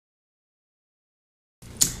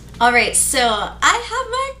Alright, so I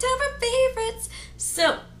have my October favorites.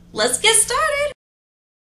 So let's get started.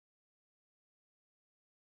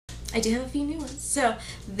 I do have a few new ones. So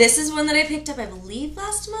this is one that I picked up, I believe,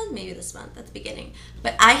 last month, maybe this month at the beginning.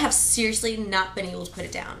 But I have seriously not been able to put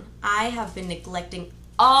it down. I have been neglecting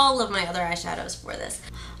all of my other eyeshadows for this.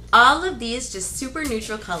 All of these just super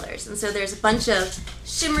neutral colors. And so there's a bunch of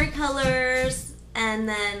shimmery colors, and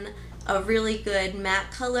then a really good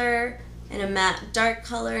matte color, and a matte dark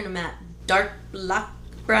color, and a matte dark black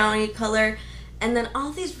brownie color, and then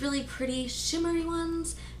all these really pretty shimmery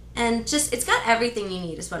ones, and just, it's got everything you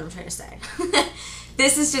need is what I'm trying to say.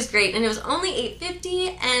 This is just great, and it was only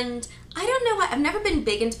 $8.50, and I don't know why, I've never been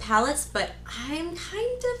big into palettes, but I'm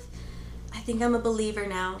kind of, I think I'm a believer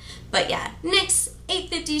now. But yeah, NYX,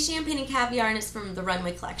 $8.50, Champagne and Caviar, and it's from the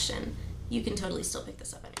Runway collection. You can totally still pick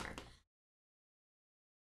this up anywhere.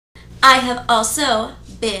 I have also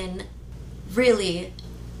been really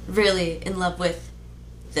in love with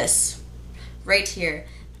this right here.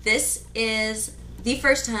 This is the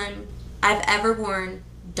first time I've ever worn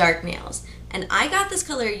dark nails, and I got this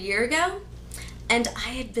color a year ago, and I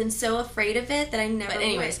had been so afraid of it that I never. But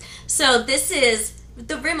anyways, so this is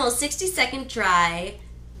the Rimmel 60-second dry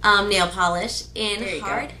nail polish in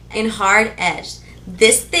hard edge.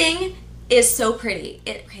 This thing is so pretty.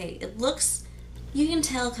 It looks, you can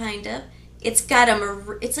tell kind of. It's got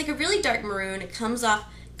it's like a really dark maroon. It comes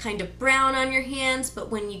off kind of brown on your hands, but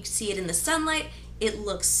when you see it in the sunlight, it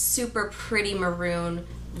looks super pretty maroon,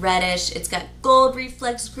 reddish. It's got gold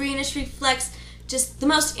reflex, greenish reflex, just the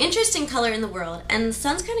most interesting color in the world. And the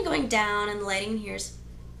sun's kind of going down, and the lighting here's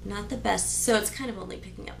not the best, so it's kind of only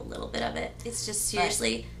picking up a little bit of it. It's just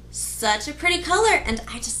seriously such a pretty color, and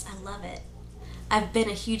I love it. I've been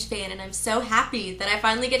a huge fan, and I'm so happy that I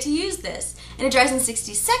finally get to use this. And it dries in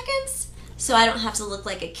 60 seconds, so I don't have to look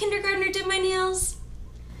like a kindergartner did my nails.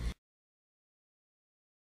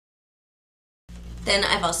 Then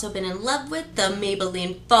I've also been in love with the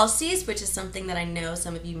Maybelline Falsies, which is something that I know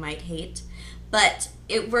some of you might hate, but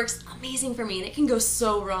it works amazing for me, and it can go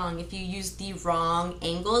so wrong if you use the wrong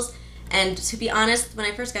angles. And to be honest, when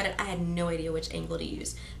I first got it, I had no idea which angle to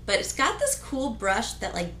use. But it's got this cool brush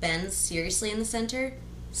that like bends seriously in the center.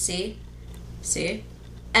 See? See?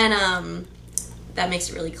 And that makes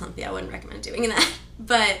it really clumpy. I wouldn't recommend doing that.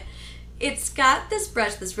 But it's got this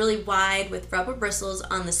brush that's really wide with rubber bristles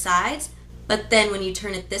on the sides, but then when you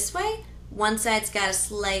turn it this way, one side's got a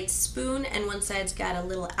slight spoon and one side's got a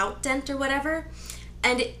little outdent or whatever.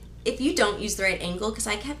 And if you don't use the right angle, because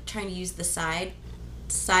I kept trying to use the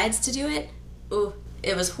sides to do it, ooh,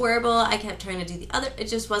 it was horrible. I kept trying to do the other, it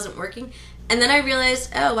just wasn't working. And then I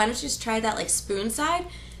realized, oh, why don't you just try that like spoon side?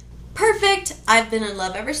 Perfect. I've been in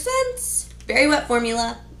love ever since. Very wet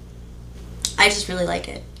formula. I just really like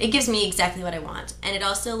it. It gives me exactly what I want. And it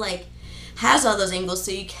also like has all those angles,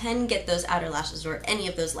 so you can get those outer lashes or any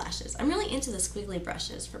of those lashes. I'm really into the squiggly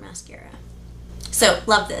brushes for mascara. So,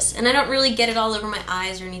 love this. And I don't really get it all over my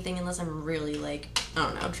eyes or anything unless I'm really like, I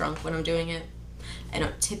don't know, drunk when I'm doing it. I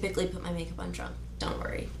don't typically put my makeup on drunk. Don't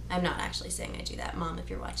worry. I'm not actually saying I do that. Mom, if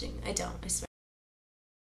you're watching, I don't, I swear.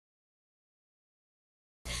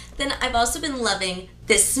 Then I've also been loving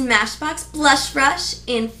this Smashbox blush brush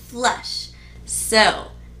in Flush. So,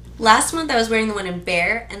 last month I was wearing the one in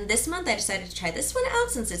Bear, and this month I decided to try this one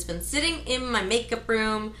out since it's been sitting in my makeup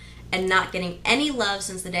room and not getting any love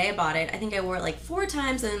since the day I bought it. I think I wore it like 4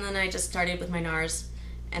 times, and then I just started with my NARS,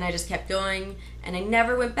 and I just kept going, and I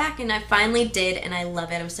never went back, and I finally did, and I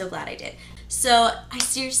love it. I'm so glad I did. So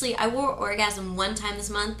I wore Orgasm 1 time this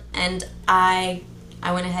month, and I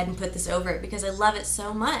went ahead and put this over it because I love it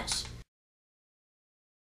so much.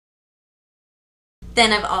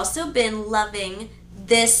 Then I've also been loving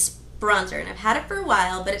this bronzer, and I've had it for a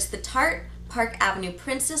while, but it's the Tarte Park Avenue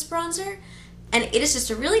Princess Bronzer, and it is just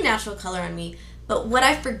a really natural color on me. But what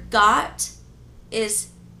I forgot is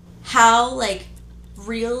how like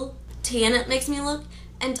real tan it makes me look,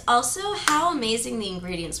 and also how amazing the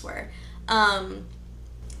ingredients were.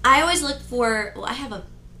 I always look for, well, I have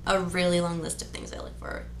a really long list of things I look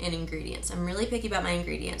for in ingredients. I'm really picky about my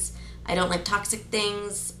ingredients. I don't like toxic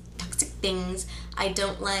things. I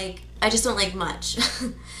just don't like much.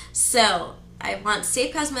 So I want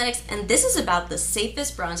safe cosmetics, and this is about the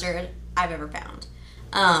safest bronzer I've ever found.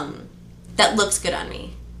 That looks good on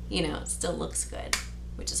me. You know, it still looks good,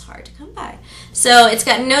 which is hard to come by. So it's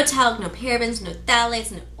got no talc, no parabens, no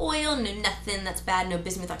phthalates, no oil, no nothing that's bad, no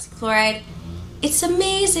bismuth oxychloride. It's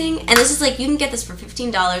amazing. And this is like, you can get this for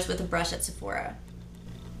 $15 with a brush at Sephora.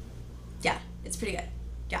 Yeah, it's pretty good.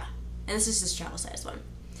 Yeah. And this is just travel size one.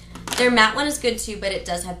 Their matte one is good too, but it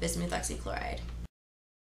does have bismuth oxychloride.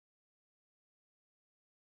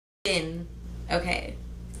 in. Okay.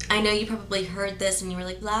 I know you probably heard this and you were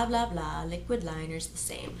like, blah, blah, blah, liquid liner's the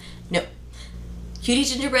same. No.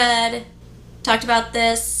 Cutiegingerbread talked about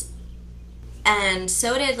this, and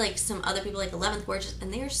so did like some other people like 11th Gorgeous,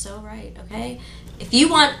 and they are so right, okay? If you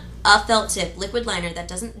want a felt tip liquid liner that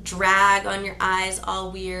doesn't drag on your eyes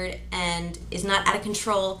all weird and is not out of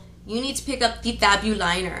control, you need to pick up the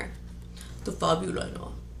Fabu-Liner. The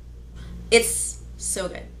Fabu-Liner. It's so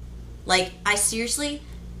good. Like, I seriously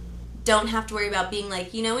don't have to worry about being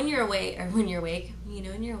like, you know when you're awake, or when you're awake, you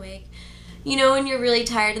know when you're awake, you know when you're really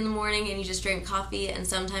tired in the morning and you just drink coffee and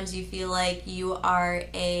sometimes you feel like you are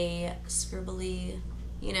a scribbly,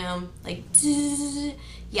 you know, like,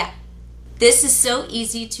 yeah. This is so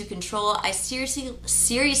easy to control. I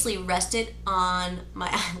seriously rest it on my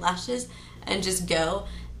eyelashes and just go,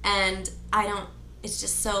 and it's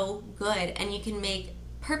just so good. And you can make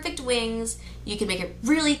perfect wings, you can make it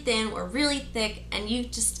really thin or really thick, and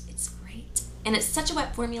it's great. And it's such a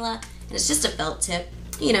wet formula, and it's just a felt tip.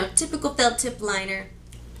 You know, typical felt tip liner.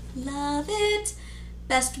 Love it.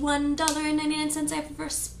 Best $1.99 I've ever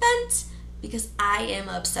spent, because I am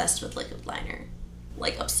obsessed with liquid liner.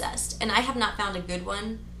 Like, obsessed. And I have not found a good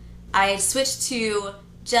one. I switched to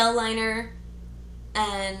gel liner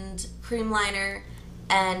and cream liner,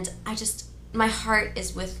 and my heart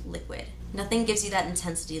is with liquid. Nothing gives you that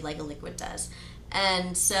intensity like a liquid does.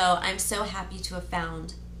 And so I'm so happy to have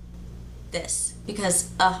found this, because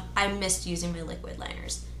I missed using my liquid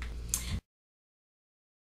liners.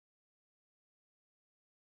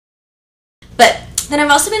 But then I've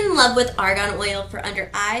also been in love with Argan oil for under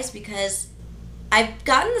eyes, because I've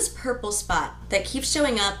gotten this purple spot that keeps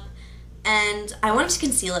showing up, and I wanted to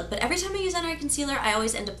conceal it, but every time I use under eye concealer, I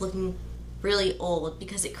always end up looking really old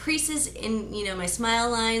because it creases in, you know, my smile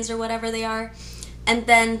lines or whatever they are, and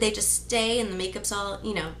then they just stay and the makeup's all,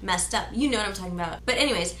 you know, messed up. You know what I'm talking about. But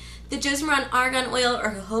anyways, the Josie Argan oil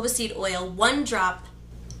or jojoba seed oil, 1 drop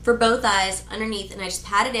for both eyes underneath, and I just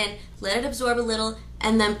pat it in, let it absorb a little,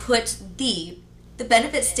 and then put the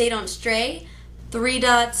Benefit Stay Don't Stray, 3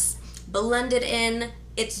 dots, blend it in.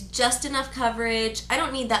 It's just enough coverage. I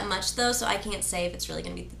don't need that much though, so I can't say if it's really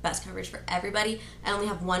going to be the best coverage for everybody. I only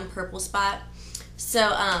have 1 purple spot.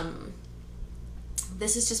 So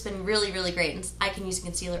this has just been really, really great. And I can use a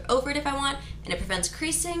concealer over it if I want, and it prevents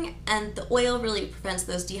creasing, and the oil really prevents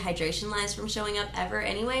those dehydration lines from showing up ever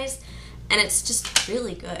anyways. And it's just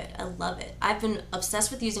really good. I love it. I've been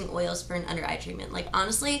obsessed with using oils for an under eye treatment. Like,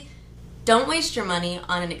 honestly, don't waste your money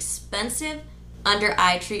on an expensive under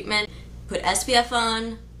eye treatment. Put SPF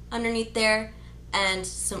on underneath there and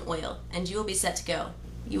some oil, and you will be set to go.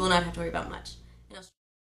 You will not have to worry about much.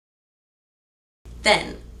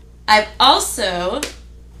 Then, I've also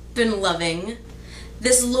been loving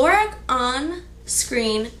this Lorac On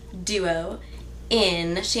Screen Duo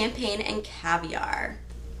in Champagne and Caviar.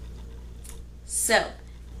 So,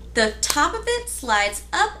 the top of it slides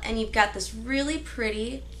up, and you've got this really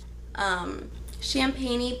pretty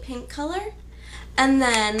champagne-y pink color, and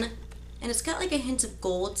it's got like a hint of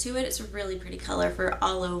gold to it. It's a really pretty color for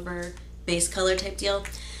all over base color type deal.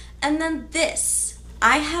 And then this,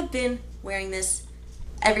 I have been wearing this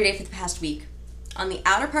every day for the past week on the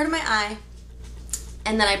outer part of my eye,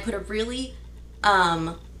 and then I put a really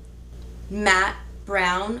matte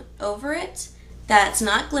brown over it that's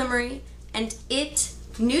not glimmery, and it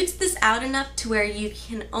nudes this out enough to where you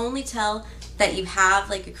can only tell that you have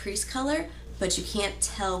like a crease color, but you can't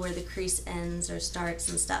tell where the crease ends or starts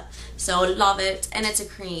and stuff. So love it. And it's a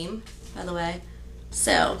cream, by the way.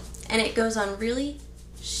 So, and it goes on really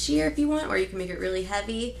sheer if you want, or you can make it really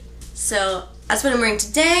heavy. So that's what I'm wearing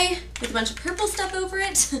today with a bunch of purple stuff over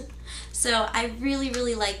it. So I really,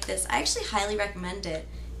 really like this. I actually highly recommend it.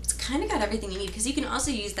 It's kind of got everything you need, because you can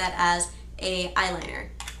also use that as a eyeliner.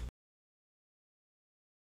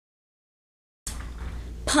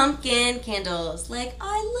 Pumpkin candles. Like,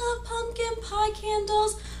 I love pumpkin pie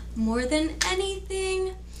candles more than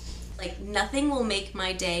anything. Like, nothing will make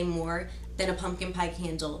my day more than a pumpkin pie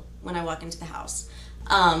candle when I walk into the house.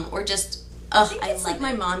 Or just, I like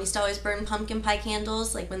my mom used to always burn pumpkin pie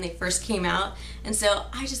candles, like when they first came out. And so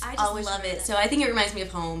I just always love it. So I think it reminds me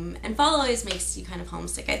of home. And fall always makes you kind of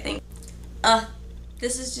homesick, I think.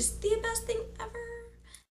 This is just the best thing ever.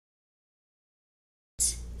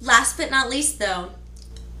 Last but not least though,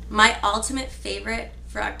 my ultimate favorite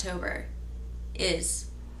for October is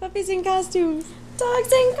puppies in costumes,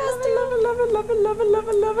 dogs in costumes. Love it, love it, love it, love it, love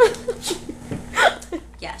it, love it.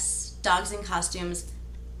 Yes, dogs in costumes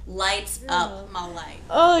lights up my life.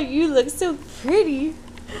 Oh, you look so pretty.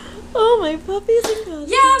 Oh, my puppies in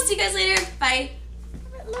costumes. Yeah, I'll see you guys later. Bye.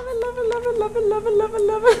 Love it, love it, love it, love it, love it, love it,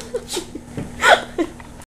 love it.